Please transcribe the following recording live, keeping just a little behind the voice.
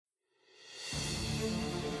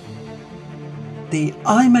the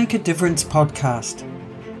I Make a Difference podcast,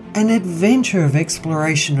 an adventure of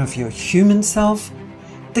exploration of your human self,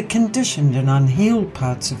 the conditioned and unhealed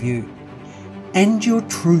parts of you, and your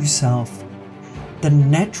true self, the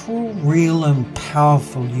natural, real and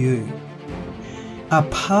powerful you. A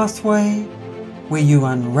pathway where you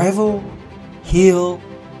unravel, heal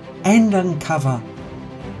and uncover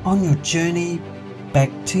on your journey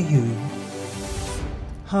back to you.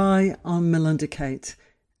 Hi, I'm Melinda Kate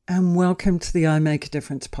and welcome to the I Make a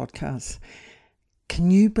Difference podcast.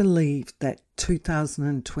 Can you believe that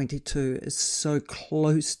 2022 is so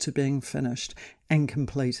close to being finished and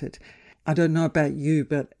completed? I don't know about you,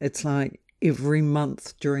 but it's like every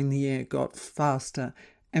month during the year got faster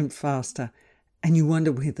and faster, and you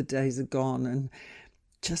wonder where the days are gone, and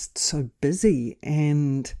just so busy.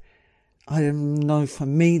 And I don't know, for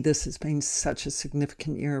me, this has been such a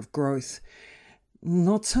significant year of growth.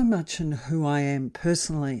 Not so much in who I am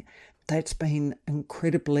personally, that's been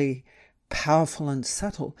incredibly powerful and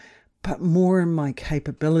subtle, but more in my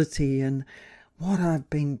capability and what I've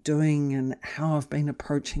been doing and how I've been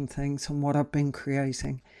approaching things and what I've been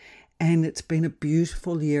creating. And it's been a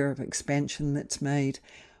beautiful year of expansion that's made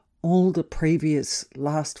all the previous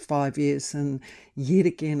last 5 years, and yet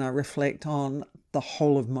again I reflect on the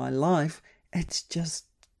whole of my life. It's just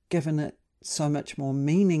given it so much more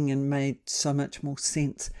meaning and made so much more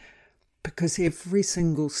sense, because every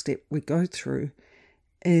single step we go through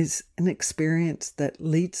is an experience that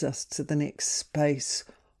leads us to the next space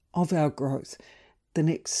of our growth, the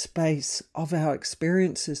next space of our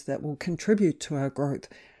experiences that will contribute to our growth,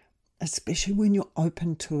 especially when you're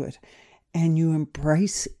open to it and you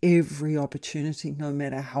embrace every opportunity, no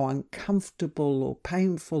matter how uncomfortable or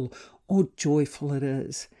painful or joyful it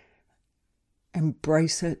is.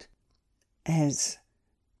 Embrace it as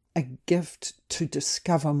a gift to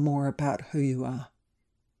discover more about who you are.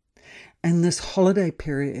 And this holiday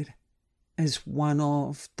period is one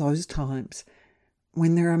of those times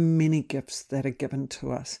when there are many gifts that are given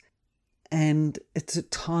to us. And it's a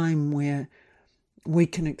time where we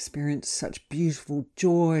can experience such beautiful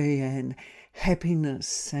joy and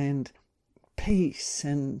happiness and peace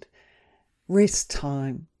and rest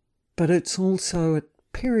time. But it's also a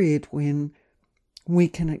period when we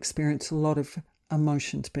can experience a lot of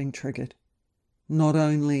emotions being triggered, not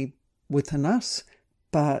only within us,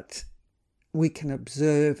 but we can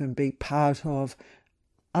observe and be part of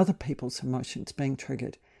other people's emotions being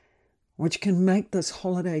triggered, which can make this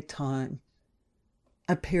holiday time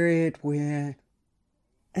a period where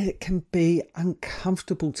it can be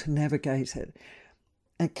uncomfortable to navigate it.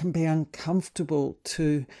 It can be uncomfortable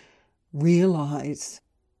to realize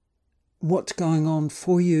what's going on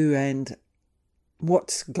for you and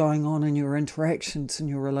what's going on in your interactions and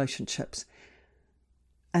your relationships.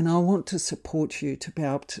 And I want to support you to be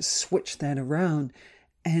able to switch that around,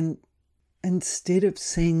 and instead of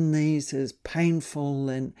seeing these as painful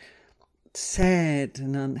and sad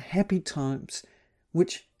and unhappy times,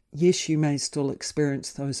 which, yes, you may still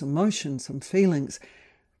experience those emotions and feelings,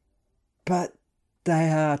 but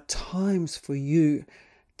they are times for you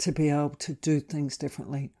to be able to do things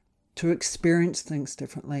differently, to experience things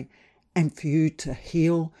differently, and for you to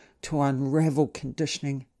heal, to unravel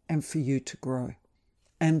conditioning, and for you to grow.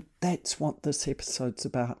 And that's what this episode's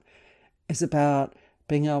about. It's about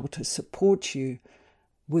being able to support you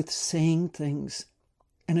with seeing things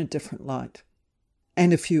in a different light.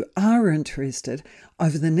 And if you are interested,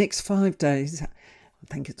 over the next 5 days, I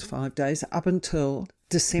think it's 5 days, up until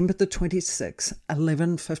December the 26th,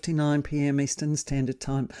 11:59 p.m. Eastern Standard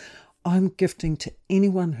Time, I'm gifting to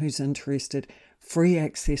anyone who's interested free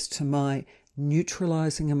access to my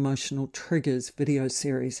Neutralizing Emotional Triggers video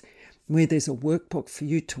series, where there's a workbook for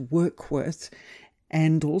you to work with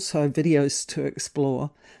and also videos to explore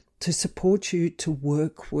to support you to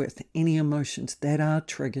work with any emotions that are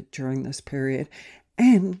triggered during this period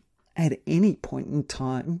and at any point in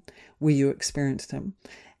time where you experience them,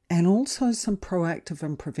 and also some proactive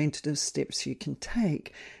and preventative steps you can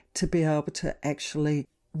take to be able to actually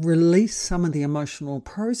release some of the emotional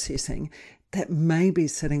processing that may be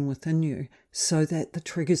sitting within you, so that the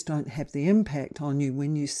triggers don't have the impact on you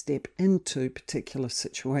when you step into particular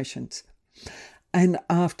situations. And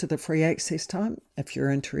after the free access time, if you're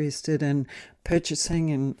interested in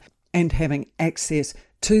purchasing and having access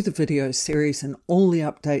to the video series and all the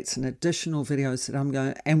updates and additional videos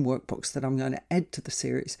that and workbooks that I'm going to add to the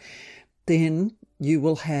series, then you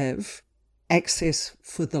will have access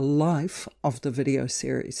for the life of the video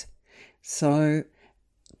series. So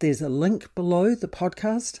there's a link below the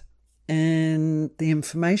podcast and the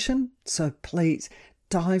information. So please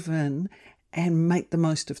dive in and make the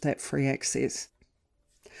most of that free access.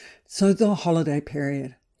 So the holiday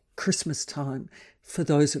period, Christmas time, for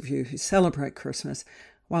those of you who celebrate Christmas,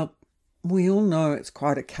 well, we all know it's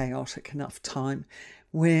quite a chaotic enough time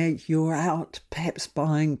where you're out perhaps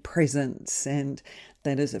buying presents, and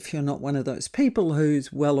that is if you're not one of those people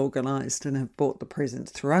who's well organised and have bought the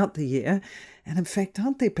presents throughout the year. And in fact,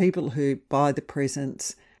 aren't there people who buy the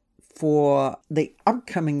presents for the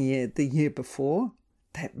upcoming year, the year before?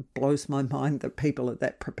 That blows my mind that people are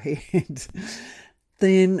that prepared.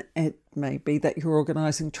 Then it may be that you're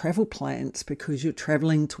organising travel plans because you're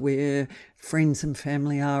travelling to where friends and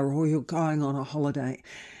family are, or you're going on a holiday.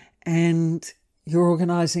 And you're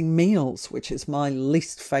organising meals, which is my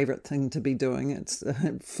least favourite thing to be doing.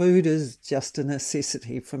 Food is just a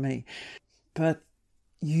necessity for me. But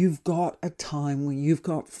you've got a time where you've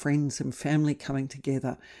got friends and family coming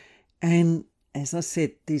together. And as I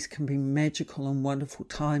said, these can be magical and wonderful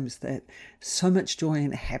times that so much joy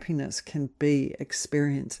and happiness can be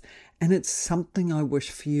experienced. And it's something I wish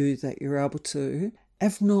for you that you're able to,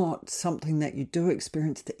 if not something that you do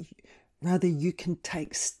experience, that rather you can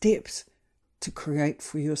take steps to create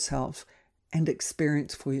for yourself and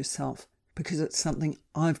experience for yourself, because it's something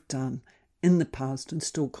I've done in the past and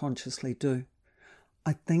still consciously do.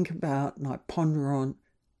 I think about and I ponder on,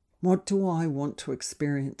 what do I want to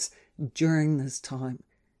experience during this time?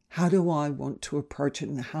 How do I want to approach it,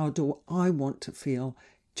 and how do I want to feel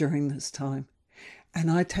during this time?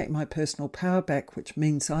 And I take my personal power back, which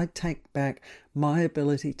means I take back my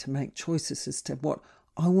ability to make choices as to what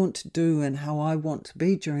I want to do and how I want to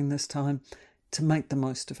be during this time to make the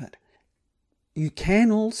most of it. You can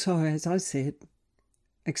also, as I said,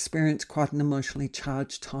 experience quite an emotionally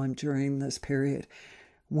charged time during this period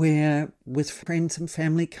where, with friends and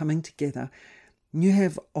family coming together, you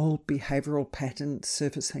have old behavioural patterns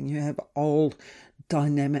surfacing. You have old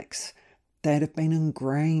dynamics that have been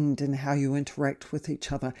ingrained in how you interact with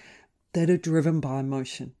each other that are driven by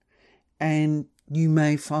emotion. And you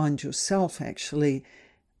may find yourself actually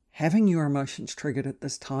having your emotions triggered at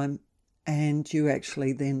this time, and you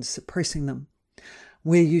actually then suppressing them,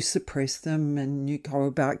 where you suppress them and you go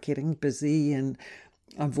about getting busy and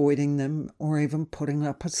avoiding them, or even putting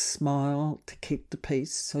up a smile to keep the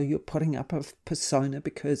peace. So you're putting up a persona,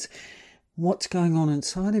 because what's going on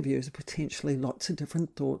inside of you is potentially lots of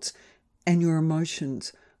different thoughts and your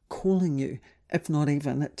emotions calling you, if not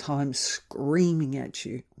even at times screaming at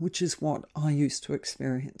you, which is what I used to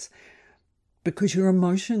experience. Because your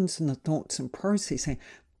emotions and the thoughts and processing,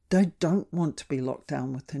 they don't want to be locked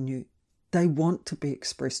down within you. They want to be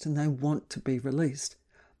expressed and they want to be released.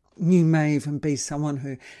 You may even be someone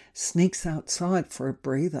who sneaks outside for a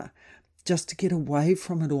breather just to get away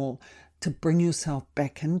from it all, to bring yourself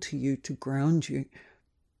back into you, to ground you.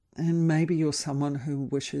 And maybe you're someone who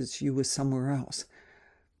wishes you were somewhere else.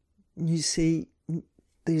 You see,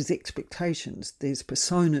 there's expectations, there's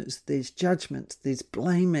personas, there's judgments, there's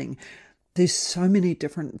blaming. There's so many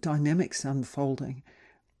different dynamics unfolding.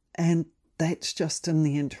 And that's just in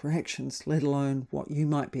the interactions, let alone what you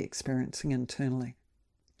might be experiencing internally.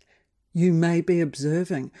 You may be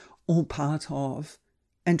observing all part of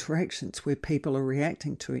interactions where people are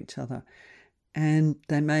reacting to each other, and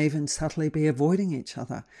they may even subtly be avoiding each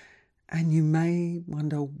other. And you may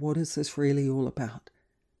wonder, what is this really all about?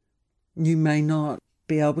 You may not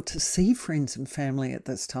be able to see friends and family at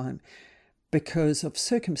this time because of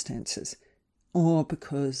circumstances, or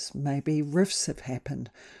because maybe rifts have happened,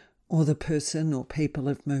 or the person or people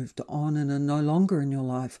have moved on and are no longer in your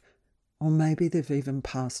life, or maybe they've even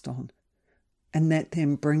passed on. And that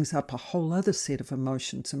then brings up a whole other set of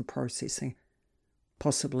emotions and processing,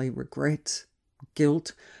 possibly regrets,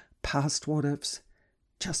 guilt, past what-ifs,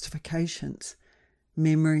 justifications,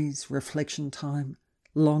 memories, reflection time,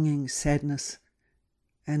 longing, sadness,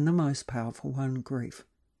 and the most powerful one, grief.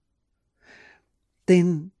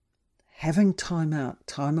 Then having time out,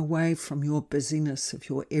 time away from your busyness of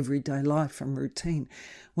your everyday life and routine,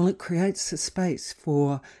 well, it creates a space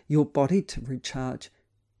for your body to recharge,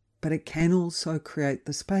 but it can also create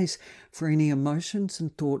the space for any emotions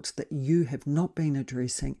and thoughts that you have not been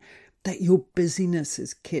addressing, that your busyness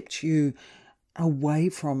has kept you away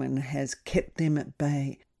from and has kept them at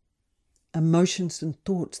bay. Emotions and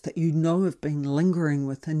thoughts that you know have been lingering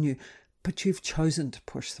within you, but you've chosen to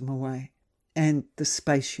push them away. And the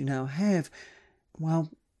space you now have,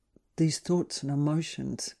 well, these thoughts and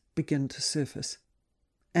emotions begin to surface.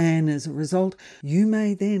 And as a result, you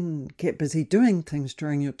may then get busy doing things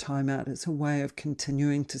during your time out as a way of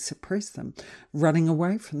continuing to suppress them, running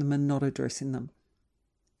away from them and not addressing them.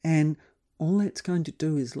 And all that's going to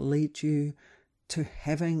do is lead you to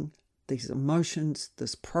having these emotions,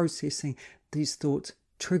 this processing, these thoughts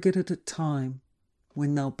triggered at a time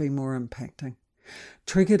when they'll be more impacting.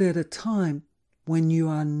 Triggered at a time when you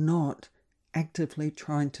are not actively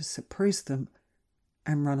trying to suppress them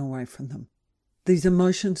and run away from them. These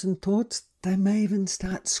emotions and thoughts, they may even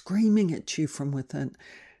start screaming at you from within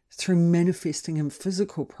through manifesting and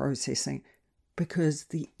physical processing, because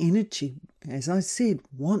the energy, as I said,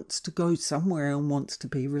 wants to go somewhere and wants to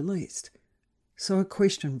be released. So a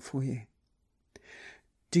question for you.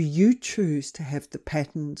 Do you choose to have the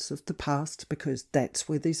patterns of the past, because that's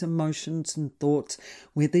where these emotions and thoughts,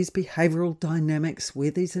 where these behavioral dynamics,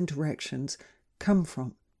 where these interactions come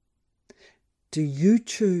from? Do you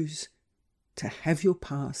choose to have your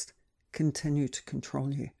past continue to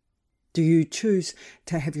control you? Do you choose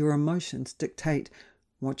to have your emotions dictate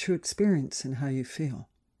what you experience and how you feel?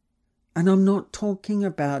 And I'm not talking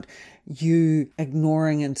about you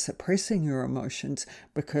ignoring and suppressing your emotions,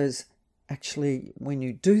 because actually when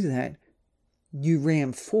you do that, you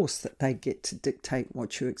reinforce that they get to dictate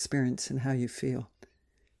what you experience and how you feel.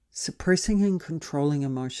 Suppressing and controlling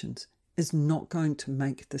emotions is not going to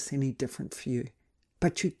make this any different for you.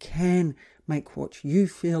 But you can make what you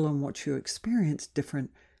feel and what you experience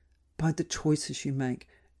different by the choices you make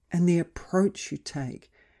and the approach you take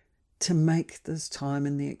to make this time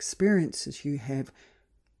and the experiences you have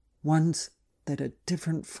ones that are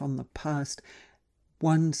different from the past,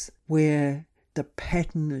 ones where the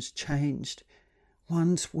pattern has changed,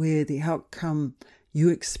 ones where the outcome you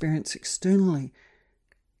experience externally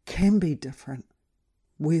can be different,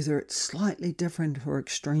 whether it's slightly different or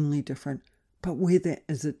extremely different, but where there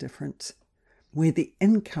is a difference, where the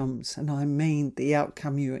incomes, and I mean the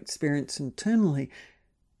outcome you experience internally,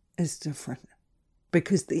 is different.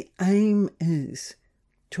 Because the aim is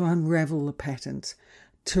to unravel the patterns,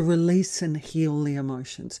 to release and heal the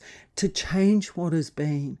emotions, to change what has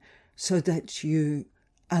been so that you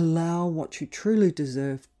allow what you truly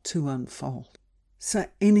deserve to unfold. So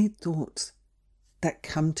any thoughts that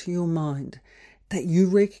come to your mind that you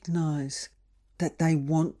recognize that they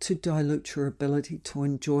want to dilute your ability to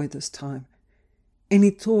enjoy this time, any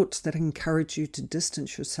thoughts that encourage you to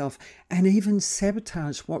distance yourself and even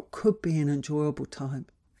sabotage what could be an enjoyable time,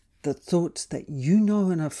 the thoughts that you know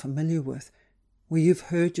and are familiar with, where you've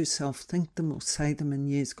heard yourself think them or say them in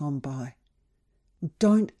years gone by.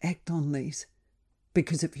 Don't act on these,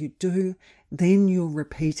 because if you do, then you're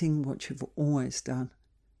repeating what you've always done.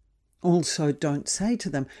 Also, don't say to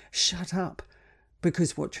them, shut up,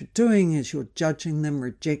 because what you're doing is you're judging them,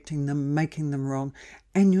 rejecting them, making them wrong,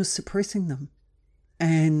 and you're suppressing them.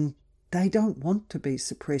 And they don't want to be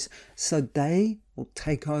suppressed, so they will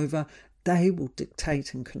take over, they will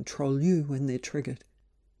dictate and control you when they're triggered.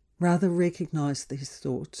 Rather recognize these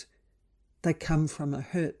thoughts. They come from a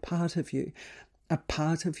hurt part of you, a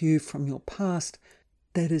part of you from your past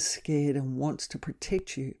that is scared and wants to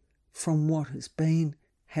protect you from what has been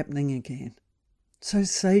happening again. So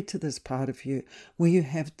say to this part of you where you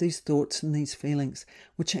have these thoughts and these feelings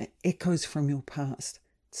which are echoes from your past,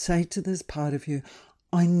 say to this part of you,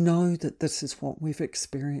 I know that this is what we've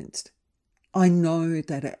experienced. I know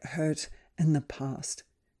that it hurt in the past.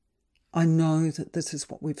 I know that this is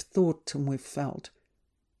what we've thought and we've felt.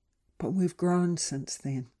 But we've grown since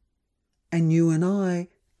then. And you and I,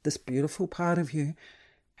 this beautiful part of you,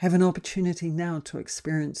 have an opportunity now to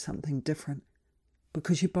experience something different,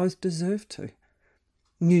 because you both deserve to.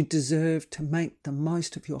 You deserve to make the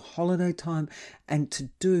most of your holiday time and to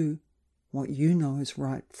do what you know is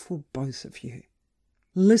right for both of you.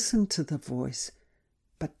 Listen to the voice,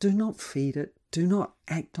 but do not feed it. Do not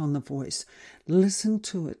act on the voice. Listen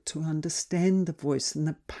to it to understand the voice and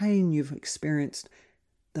the pain you've experienced,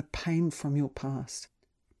 the pain from your past.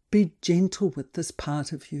 Be gentle with this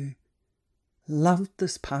part of you. Love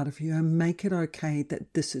this part of you and make it okay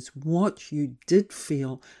that this is what you did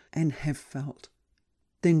feel and have felt.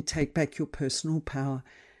 Then take back your personal power.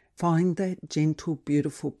 Find that gentle,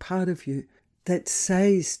 beautiful part of you that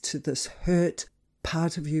says to this hurt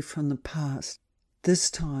part of you from the past,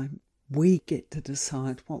 this time we get to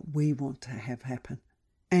decide what we want to have happen,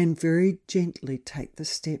 and very gently take the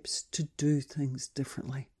steps to do things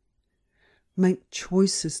differently. Make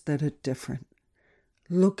choices that are different.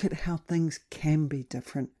 Look at how things can be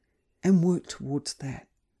different and work towards that.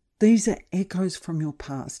 These are echoes from your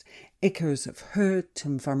past, echoes of hurt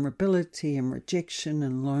and vulnerability and rejection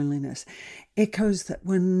and loneliness, echoes that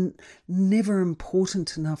were never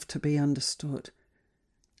important enough to be understood,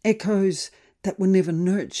 echoes that were never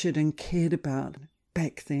nurtured and cared about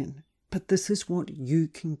back then. But this is what you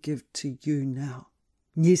can give to you now.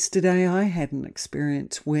 Yesterday I had an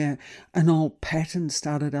experience where an old pattern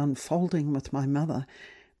started unfolding with my mother,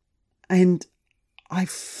 and I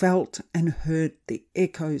felt and heard the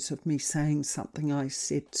echoes of me saying something I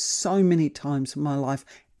said so many times in my life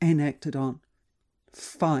and acted on.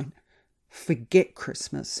 Fine, forget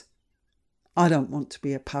Christmas. I don't want to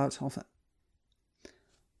be a part of it.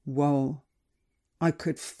 Whoa, I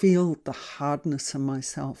could feel the hardness in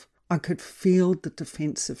myself. I could feel the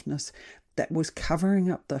defensiveness that was covering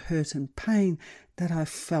up the hurt and pain that I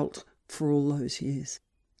felt for all those years.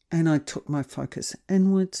 And I took my focus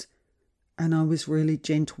inwards, and I was really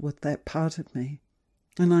gentle with that part of me.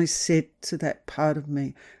 And I said to that part of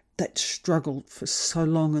me that struggled for so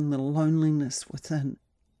long in the loneliness within,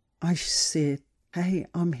 I said, hey,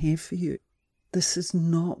 I'm here for you. This is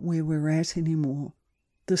not where we're at anymore.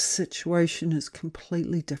 This situation is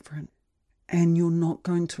completely different. And you're not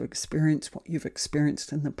going to experience what you've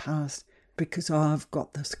experienced in the past because I've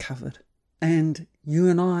got this covered. And you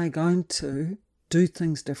and I are going to do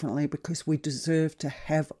things differently because we deserve to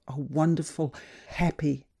have a wonderful,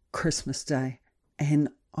 happy Christmas day. And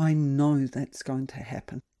I know that's going to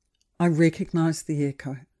happen. I recognized the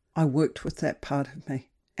echo. I worked with that part of me.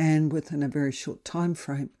 And within a very short time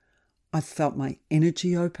frame, I felt my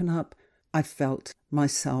energy open up. I felt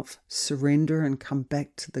myself surrender and come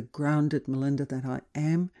back to the grounded Melinda that I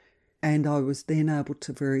am. And I was then able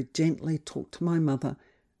to very gently talk to my mother.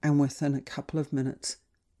 And within a couple of minutes,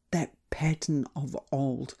 that pattern of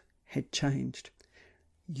old had changed.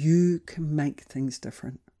 You can make things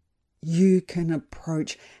different. You can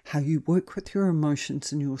approach how you work with your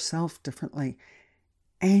emotions and yourself differently.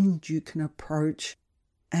 And you can approach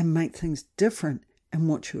and make things different in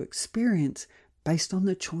what you experience based on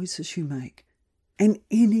the choices you make. And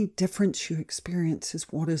any difference you experience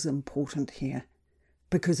is what is important here,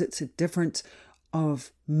 because it's a difference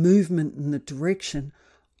of movement in the direction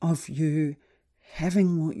of you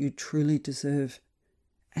having what you truly deserve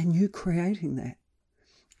and you creating that.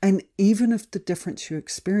 And even if the difference you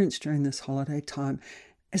experience during this holiday time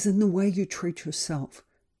is in the way you treat yourself,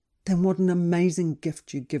 then what an amazing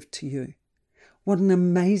gift you give to you. What an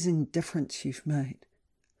amazing difference you've made.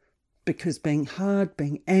 Because being hard,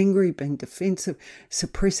 being angry, being defensive,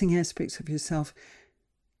 suppressing aspects of yourself,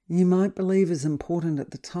 you might believe is important at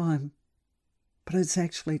the time, but it's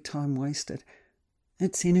actually time wasted.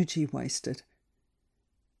 It's energy wasted.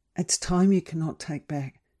 It's time you cannot take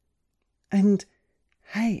back. And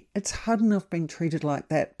hey, it's hard enough being treated like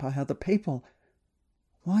that by other people.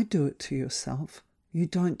 Why do it to yourself? You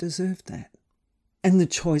don't deserve that. And the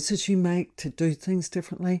choices you make to do things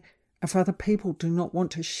differently, if other people do not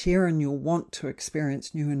want to share in your want to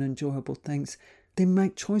experience new and enjoyable things, then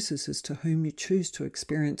make choices as to whom you choose to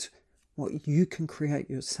experience what you can create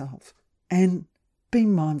yourself. And be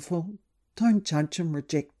mindful. Don't judge and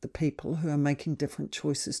reject the people who are making different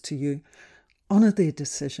choices to you. Honour their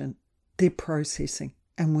decision, their processing,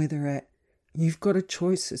 and where they're at. You've got a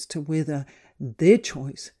choice as to whether their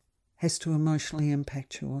choice has to emotionally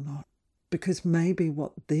impact you or not. Because maybe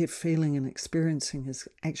what they're feeling and experiencing has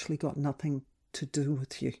actually got nothing to do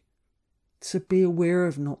with you. So be aware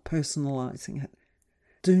of not personalising it.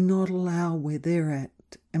 Do not allow where they're at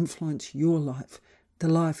to influence your life, the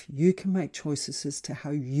life you can make choices as to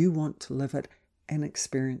how you want to live it and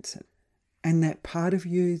experience it. And that part of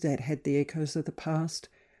you that had the echoes of the past,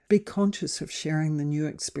 be conscious of sharing the new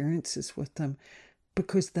experiences with them,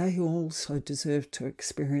 because they also deserve to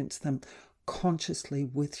experience them consciously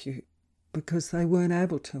with you, because they weren't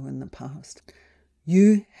able to in the past.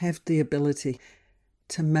 You have the ability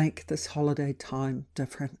to make this holiday time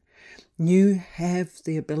different. You have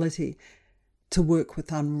the ability to work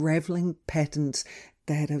with unraveling patterns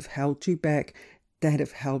that have held you back, that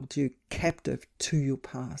have held you captive to your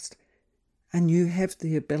past. And you have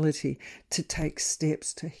the ability to take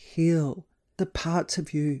steps to heal the parts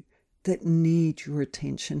of you that need your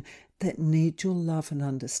attention, that need your love and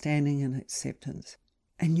understanding and acceptance.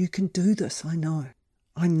 And you can do this, I know.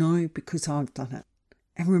 I know because I've done it.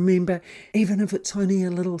 And remember, even if it's only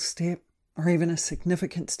a little step or even a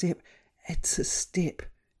significant step, it's a step.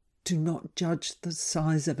 Do not judge the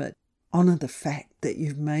size of it. Honour the fact that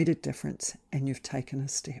you've made a difference and you've taken a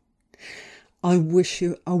step. I wish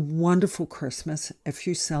you a wonderful Christmas if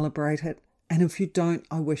you celebrate it. And if you don't,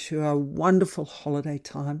 I wish you a wonderful holiday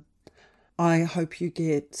time. I hope you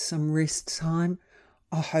get some rest time.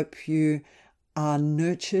 I hope you are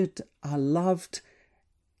nurtured, are loved,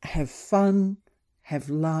 have fun, have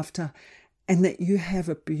laughter, and that you have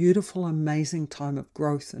a beautiful, amazing time of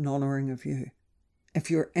growth and honouring of you. If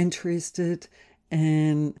you're interested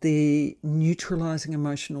in the Neutralizing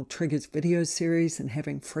Emotional Triggers video series and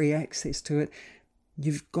having free access to it,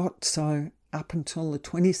 you've got so up until the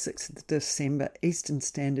 26th of December, Eastern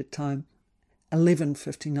Standard Time,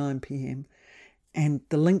 11:59 p.m. And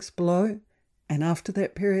the link's below. And after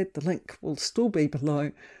that period, the link will still be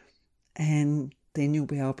below. And then you'll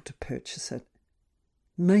be able to purchase it.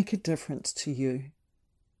 Make a difference to you,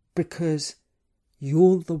 because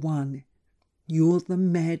you're the one, you're the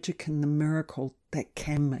magic and the miracle that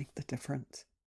can make the difference.